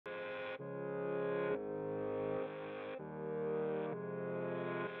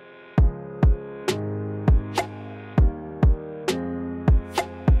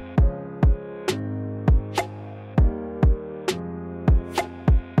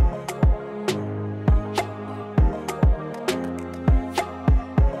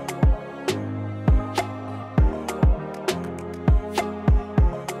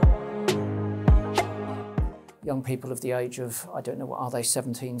young people of the age of, I don't know, what are they,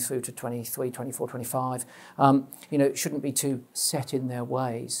 17 through to 23, 24, 25, shouldn't be too set in their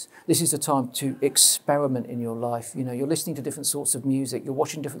ways. This is a time to experiment in your life. You're listening to different sorts of music, you're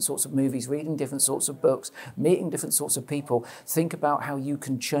watching different sorts of movies, reading different sorts of books, meeting different sorts of people. Think about how you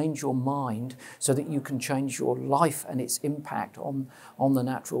can change your mind so that you can change your life and its impact on the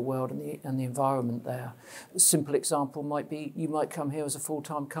natural world and the environment there. A simple example might be you might come here as a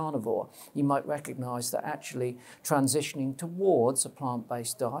full-time carnivore. You might recognise that actually transitioning towards a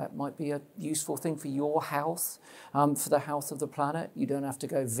plant-based diet might be a useful thing for your health, for the health of the planet. You don't have to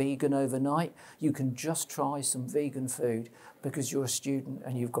go vegan overnight. You can just try some vegan food because you're a student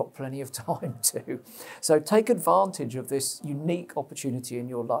and you've got plenty of time to. So take advantage of this unique opportunity in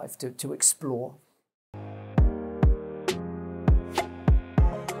your life to explore.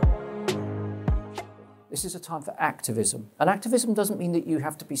 This is a time for activism. And activism doesn't mean that you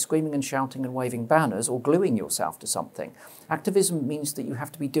have to be screaming and shouting and waving banners or gluing yourself to something. Activism means that you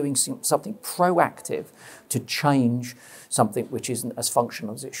have to be doing something proactive to change something which isn't as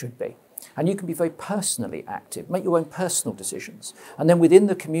functional as it should be. And you can be very personally active, make your own personal decisions. And then within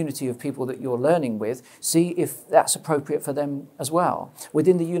the community of people that you're learning with, see if that's appropriate for them as well.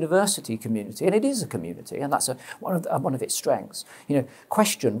 Within the university community, and it is a community, and that's one of its strengths,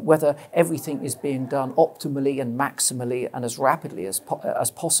 question whether everything is being done optimally and maximally and as rapidly as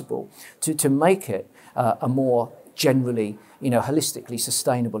possible to make it a more generally, holistically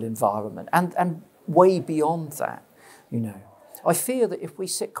sustainable environment. And way beyond that, I fear that if we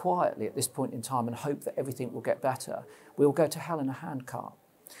sit quietly at this point in time and hope that everything will get better, we'll go to hell in a handcart.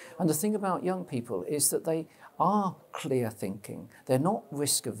 And the thing about young people is that they are clear thinking. They're not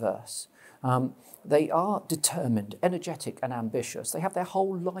risk averse. They are determined, energetic and ambitious. They have their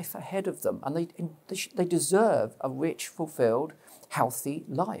whole life ahead of them and they deserve a rich, fulfilled, healthy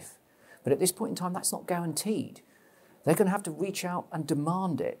life. But at this point in time, that's not guaranteed. They're going to have to reach out and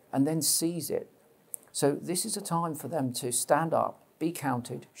demand it and then seize it. So this is a time for them to stand up, be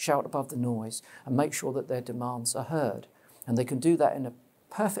counted, shout above the noise, and make sure that their demands are heard. And they can do that in a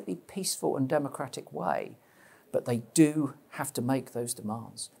perfectly peaceful and democratic way, but they do have to make those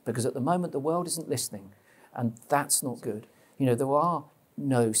demands, because at the moment the world isn't listening, and that's not good. There are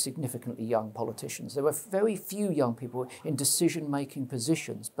no significantly young politicians. There are very few young people in decision-making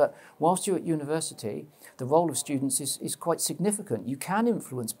positions, but whilst you're at university, the role of students is quite significant. You can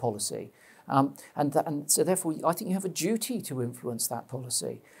influence policy. And so therefore, I think you have a duty to influence that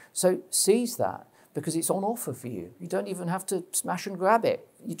policy. So seize that, because it's on offer for you. You don't even have to smash and grab it.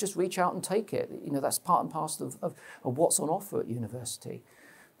 You just reach out and take it. That's part and parcel of what's on offer at university.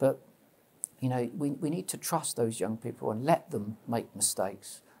 But, we need to trust those young people and let them make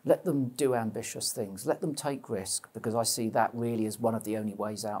mistakes. Let them do ambitious things. Let them take risk, because I see that really as one of the only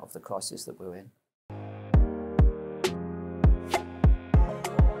ways out of the crisis that we're in.